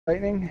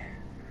Lightning.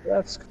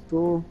 That's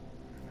cool.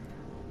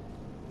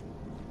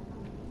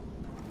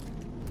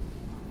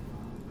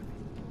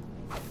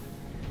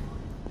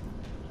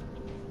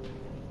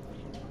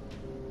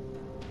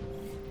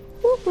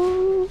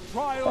 Woohoo!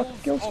 Fuck,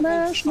 kill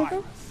smash,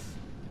 nigga.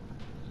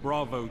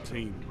 Bravo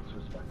team.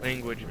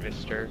 Language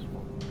mister.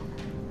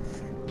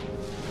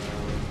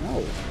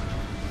 No.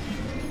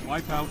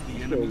 Wipe out the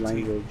Kill enemy team.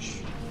 language.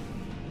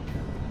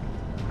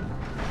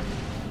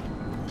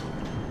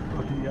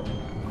 Yep.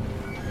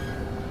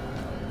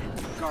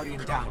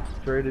 Guardian down.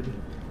 Traded.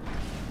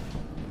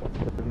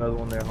 There's another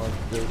one there, hard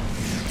to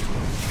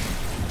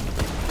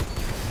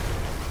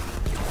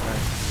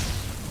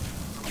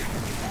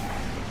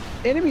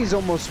do. Enemy's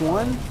almost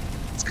won.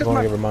 It's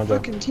because my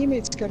fucking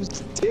teammates got his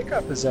dick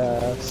up his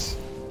ass.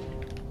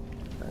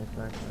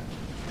 Thanks.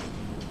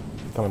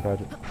 Coming,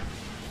 Patrick.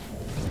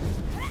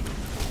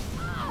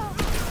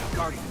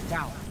 Guardian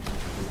down.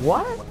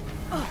 What?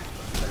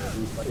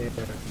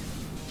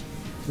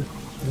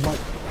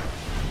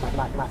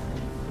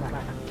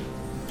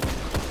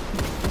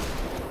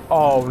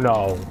 Oh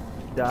no.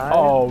 Died?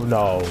 Oh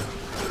no.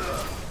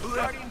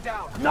 Guardian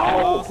down.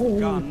 Last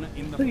gun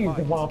in the Please, fight.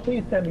 Devon,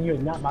 please tell me you're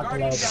not about to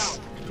Guardian lag. down.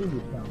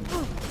 Please tell me.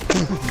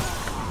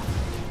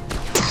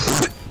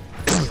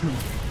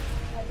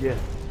 Yes.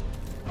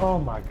 Oh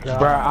my god.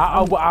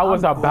 Bruh, I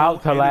was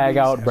about to lag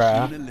out,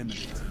 bruh.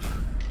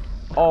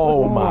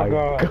 Oh my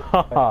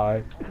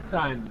god.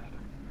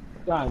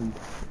 Son,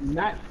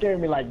 not scare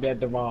me like that,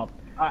 Devon.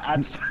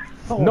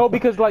 No,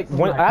 because like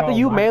when after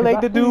you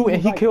meleeed the dude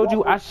and he killed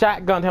you, I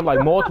shotgunned him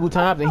like multiple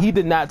times and he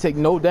did not take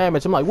no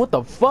damage. I'm like, what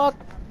the fuck?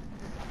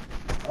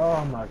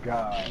 Oh my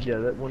god. Yeah,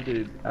 that one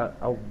dude, I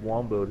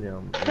womboed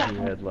him and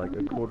he had like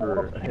a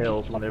quarter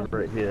health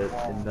whenever it hit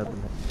and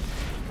nothing.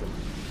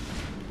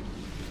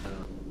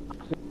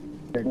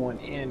 They're going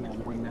in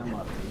and bring them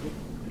up.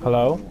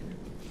 Hello?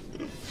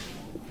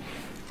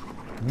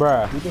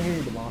 Bruh, We can hear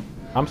you, Devon.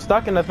 I'm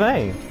stuck in the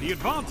thing. The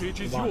advantage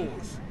is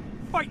yours.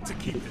 Fight to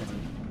keep it.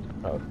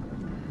 Oh.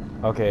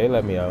 Okay,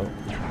 let me out.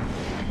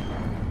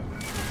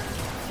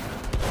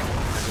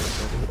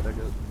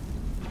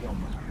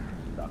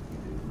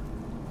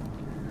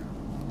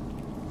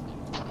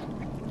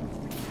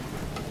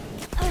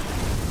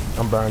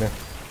 I'm burning.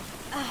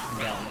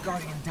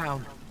 Guardian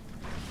down.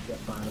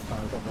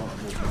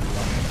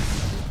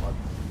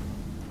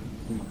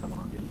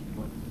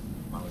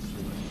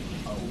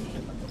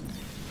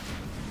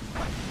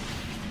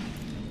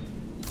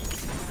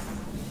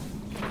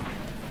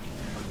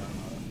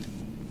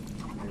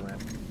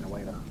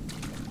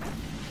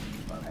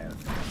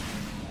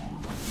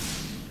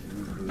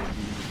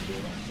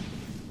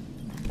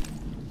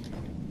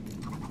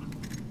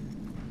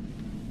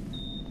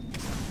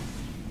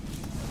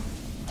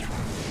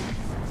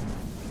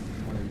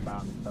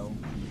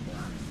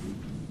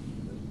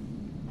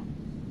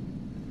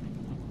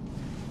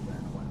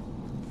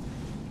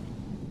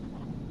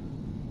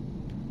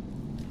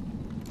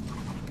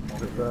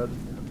 Bad.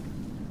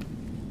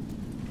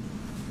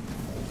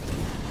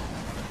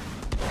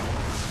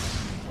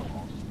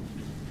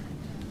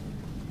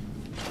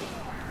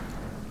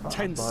 Oh,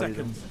 10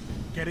 seconds.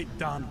 Get it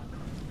done.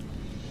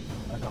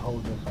 I can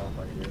hold this off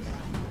right here.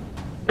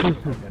 And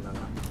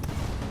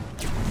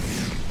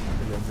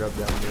then drop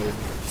down mid.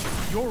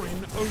 You're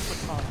in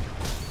overtime.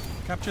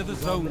 Capture the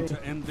zone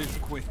to end this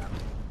quick.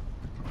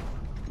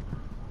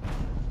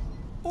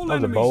 All That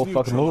was a enemies bold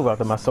fucking move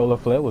neutralized. after my solar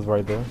flare was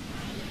right there.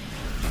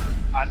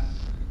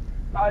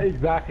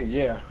 Exactly,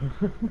 yeah.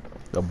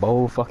 A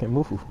bold fucking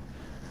move.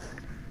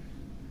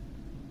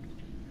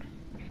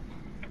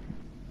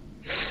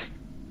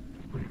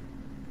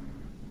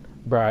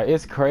 Bruh,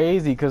 it's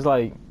crazy cause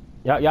like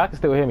y'all can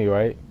still hear me,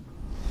 right?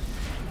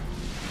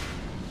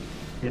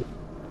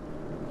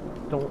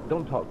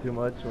 Don't talk too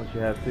much once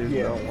you have to. Yeah.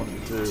 You don't want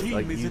it to Team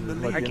like is use in the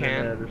like lead. I can.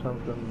 internet or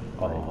something.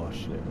 Oh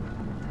shit.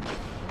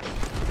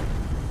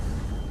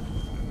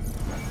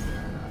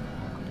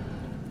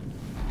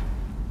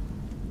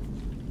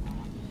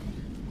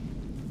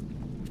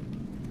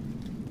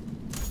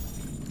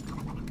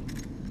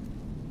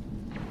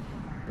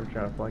 We're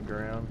trying to flank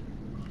around.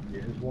 Yeah,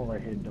 there's one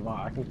right here, Devon.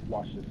 I can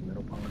watch this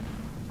middle part.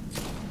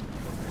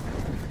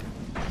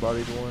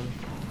 Bodied one.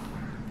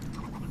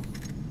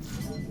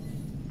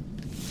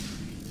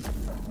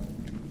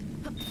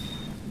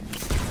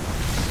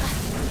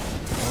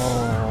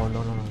 Oh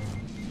no.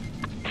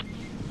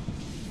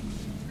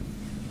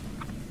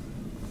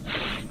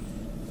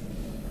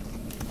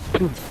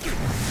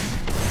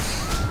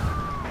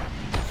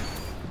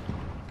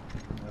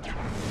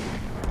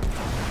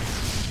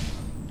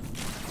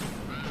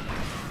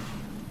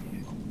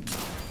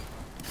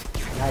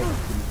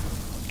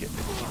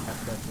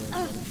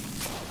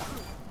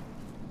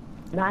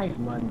 Nice,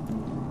 man.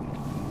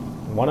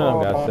 One of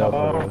them got self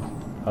arrest.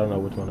 I don't know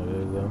which one it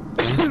is though.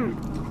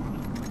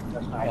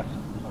 That's nice.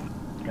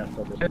 Got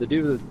something. The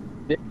dude with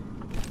the dick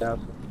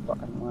that's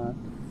fucking left.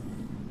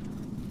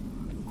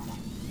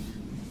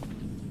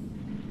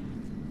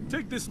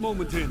 Take this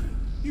moment in.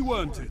 You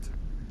earned it.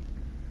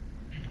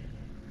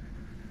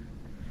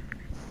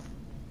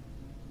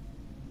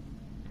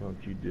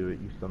 don't you do it,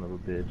 you son of a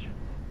bitch.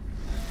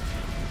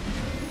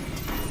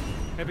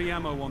 Heavy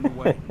ammo on the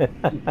way.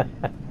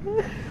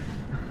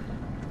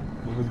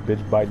 This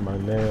bitch biting my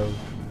nails.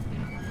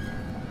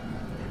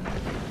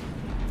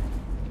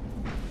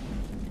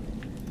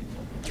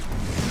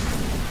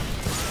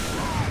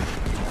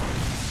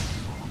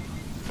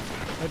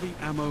 Heavy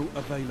ammo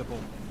available.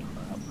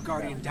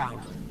 Guardian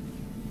down.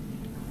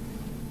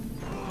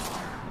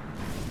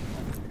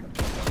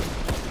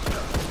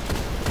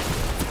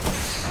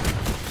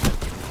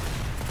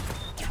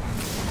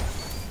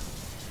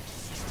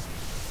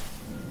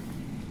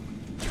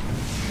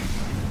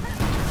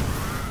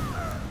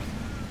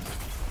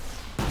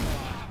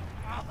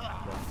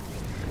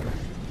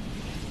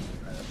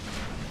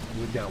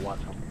 We gotta watch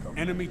something.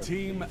 Enemy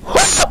team.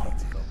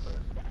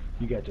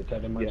 You got your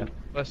tether, Mojo? Yeah.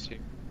 Bless you.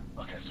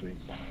 Okay, sweet.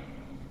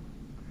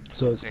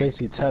 So it's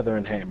basically tether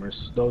and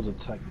hammers. Those are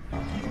technical.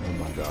 Oh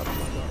my god, oh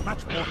my god.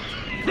 Match point.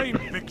 Claim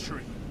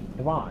victory.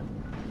 Devon.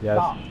 Yes.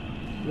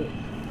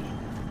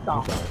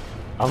 Stop. Stop.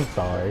 I'm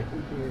sorry.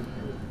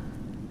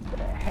 What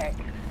the heck?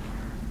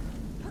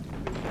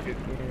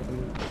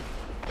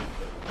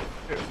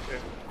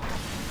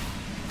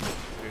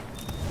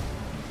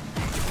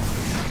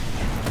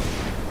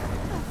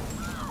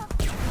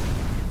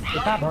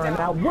 Burn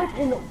out.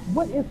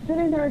 What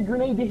incendiary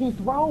grenade did he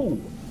throw?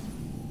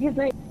 His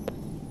name.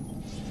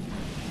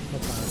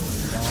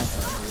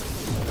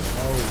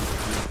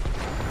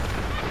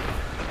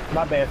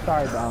 My bad.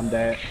 Sorry,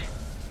 Dad.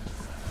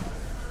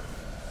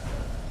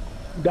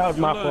 That was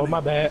my fault. My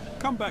bad.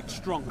 Come back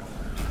stronger.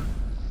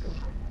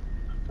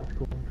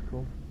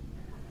 Cool.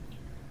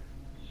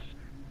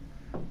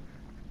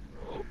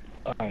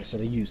 Alright, so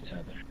they use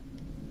tether.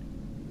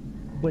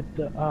 But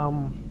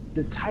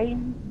the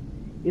Titan,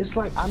 it's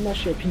like I'm not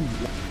sure if he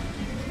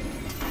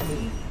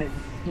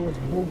was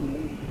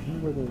moving. He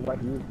wasn't like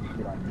this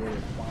shit like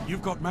this.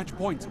 You've got match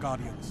points,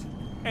 Guardians.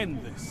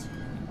 End this.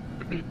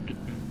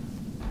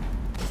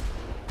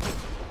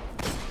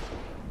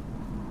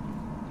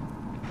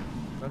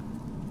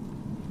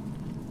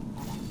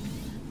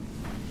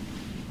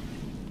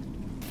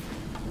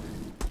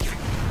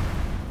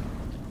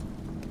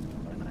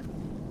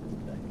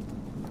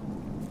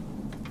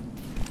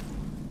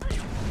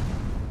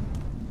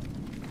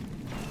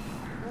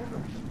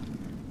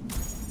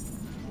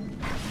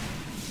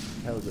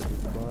 That was a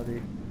good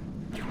body.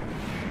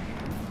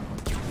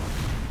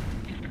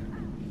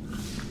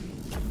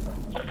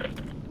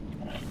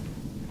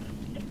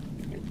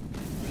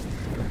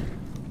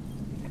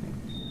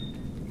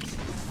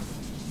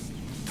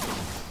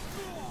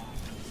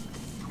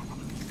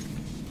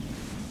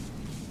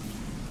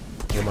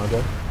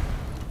 Romonjo?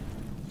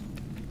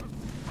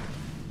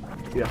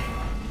 Yeah.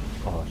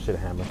 Oh shit,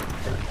 hammer.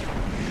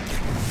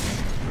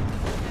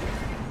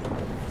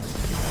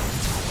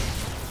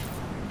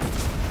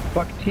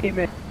 Fuck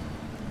teammate.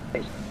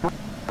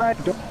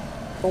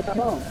 Don't come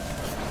on.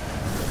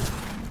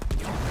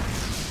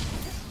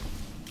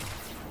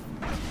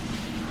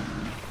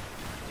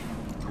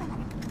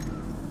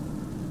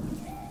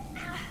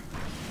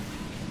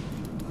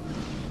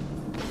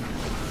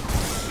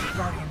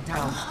 Guardian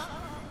down.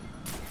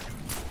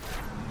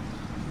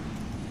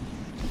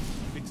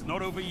 It's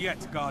not over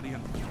yet,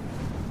 Guardian.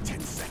 10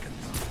 seconds.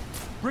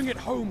 Bring it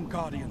home,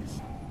 Guardians.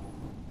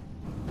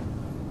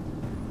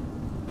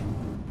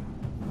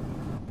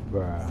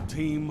 Bruh.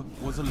 Team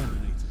was eliminated.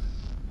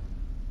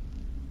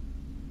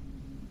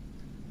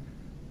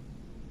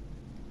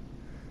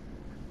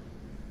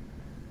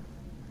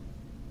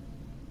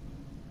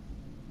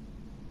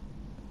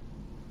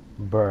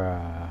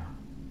 Bruh.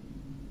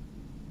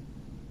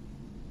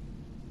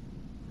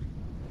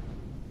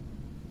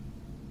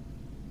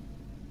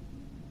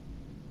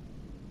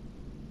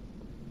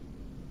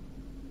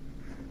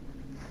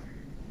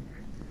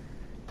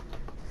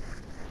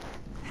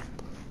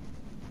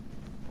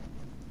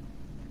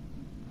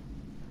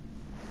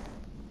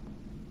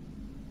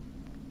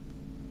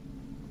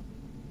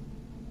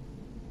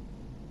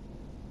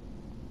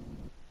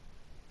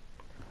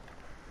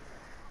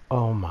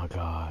 Oh my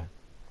god.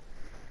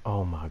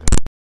 Oh my god.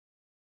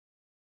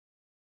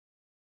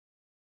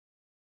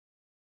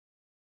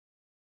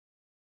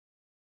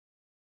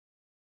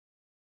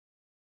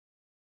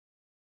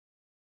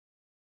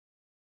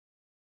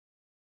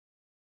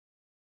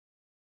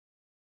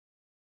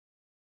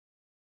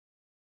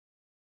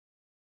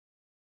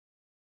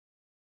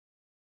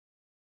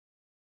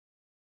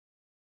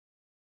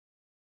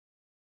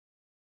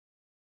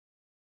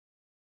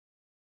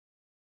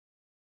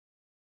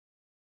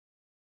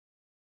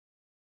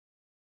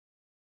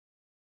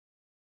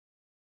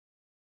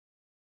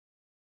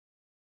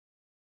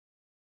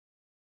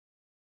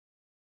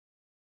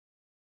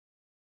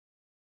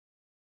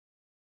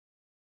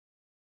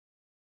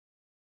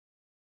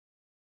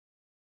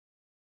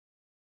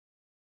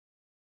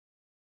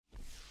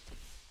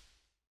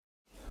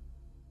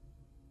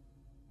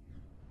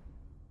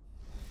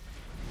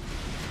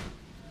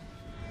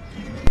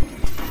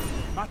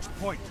 Match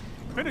point.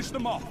 Finish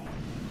them off.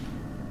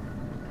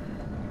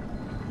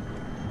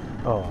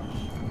 Oh.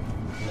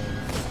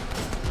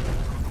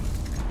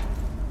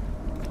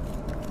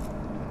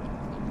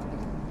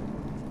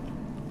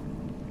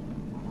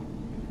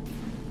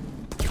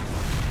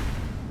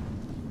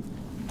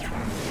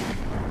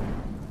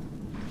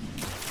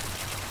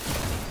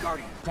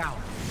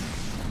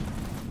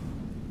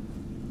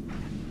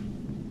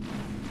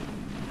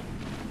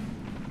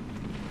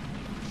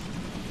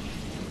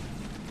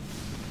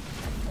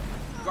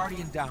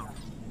 Guardian down.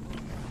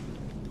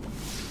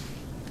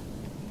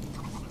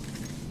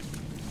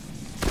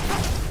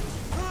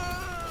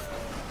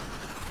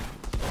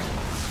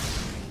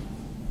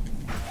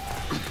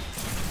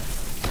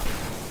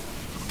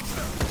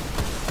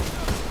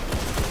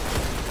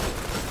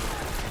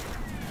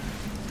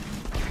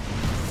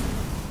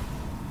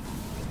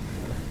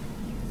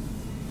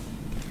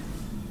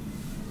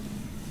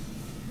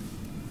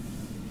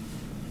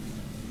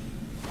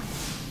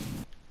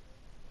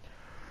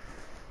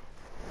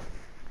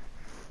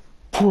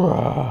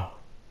 Bruh.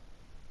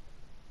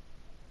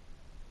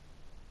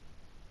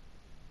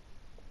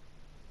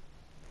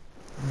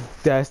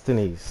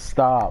 Destiny,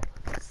 stop.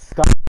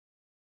 Stop.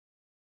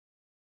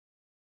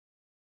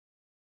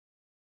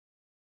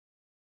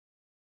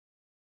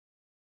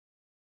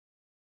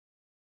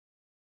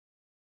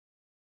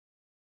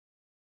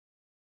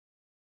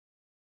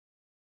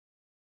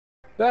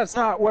 That's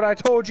not what I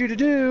told you to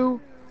do.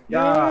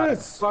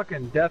 Yes!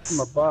 Fucking death from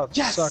above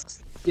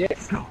sucks. Yeah.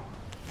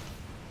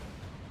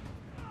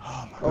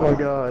 Oh my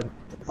god.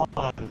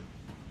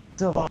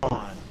 Devon.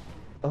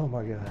 Oh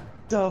my god.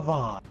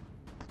 Devon.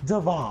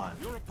 Devon.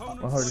 Your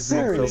opponent's My heart is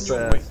Seriously.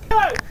 beating so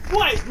fast.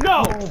 Wait,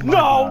 no,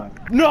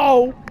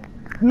 Oh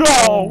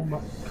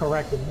no.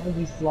 Correct.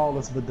 Maybe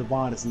flawless, but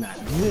Devon is not.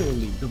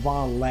 Literally,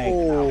 Devon lagged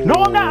out.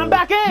 No, I'm not. I'm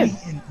back in.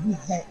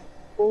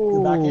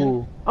 You're back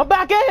in? I'm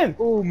back in.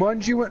 Oh,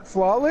 Mungie went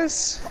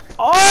flawless?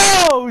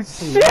 Oh,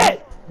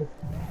 shit.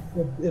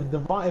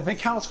 If it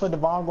counts for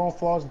Devon going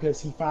flawless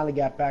because he finally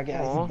got back in,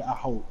 Aw. I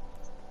hope.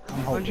 I'm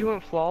Mungie hoping.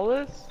 went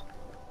flawless?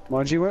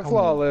 Mungie went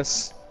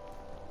flawless. Yo.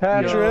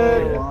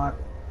 Patrick! Devon,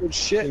 Good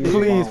shit, dude.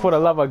 Please, for the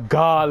love of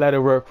God, let it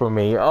work for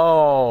me.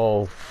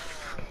 Oh,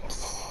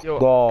 Yo,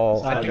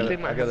 God. I think they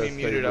might have me save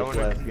muted. I this want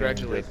to last game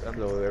congratulate just them.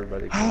 so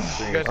everybody can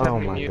stream. You guys have Oh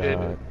me my muted.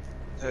 God.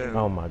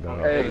 Oh my God.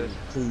 Hey.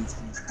 please.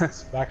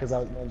 Back us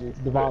out, Mungie.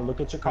 Devon, look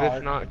at your But card.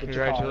 if not, Look at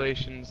your card.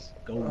 congratulations.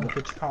 Go look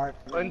at your card.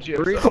 Mungie,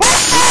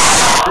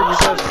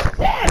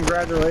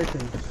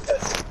 Congratulations.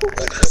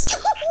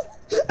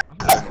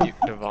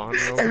 Devon,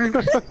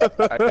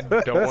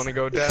 I don't want to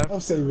go deaf I'm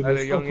saving at a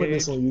this. I'm young putting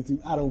age. this on YouTube.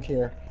 I don't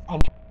care.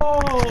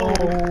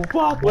 Oh,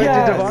 fuck Wait,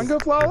 yes. did Devon go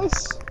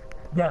flawless?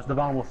 Yes,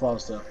 Devon will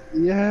flawless stuff.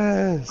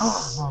 Yes.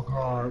 Oh my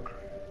god.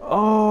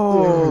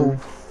 Oh,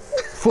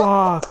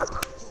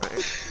 fuck.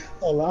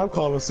 Oh, I'm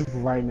calling super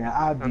right now.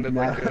 I do Sounded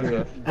not like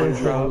care.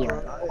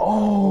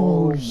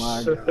 Oh,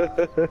 my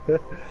god.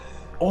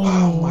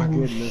 Oh my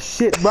goodness.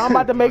 Shit, bro, I'm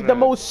about to make the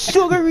most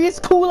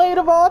sugariest Kool-Aid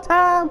of all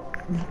time.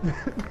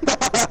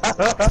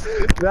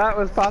 That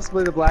was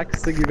possibly the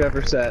blackest thing you've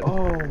ever said.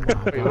 Oh my Wait,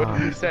 what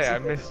did you god. say? I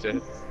missed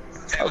it.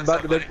 I'm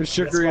about to make the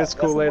sugariest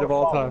Kool-Aid of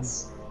all time.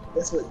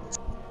 That's what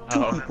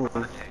Oh.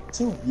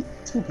 two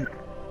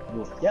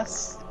people.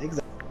 Yes,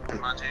 exactly.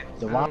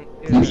 Devon,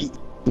 Yeah.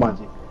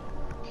 Mungie.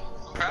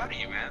 Proud of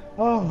you, man.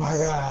 Oh my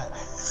god.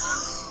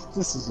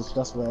 This is a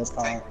stressful ass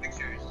time.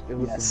 It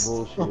was Yes. some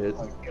bullshit.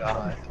 Oh my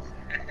god.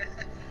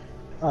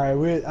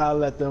 Alright, I'll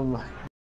let them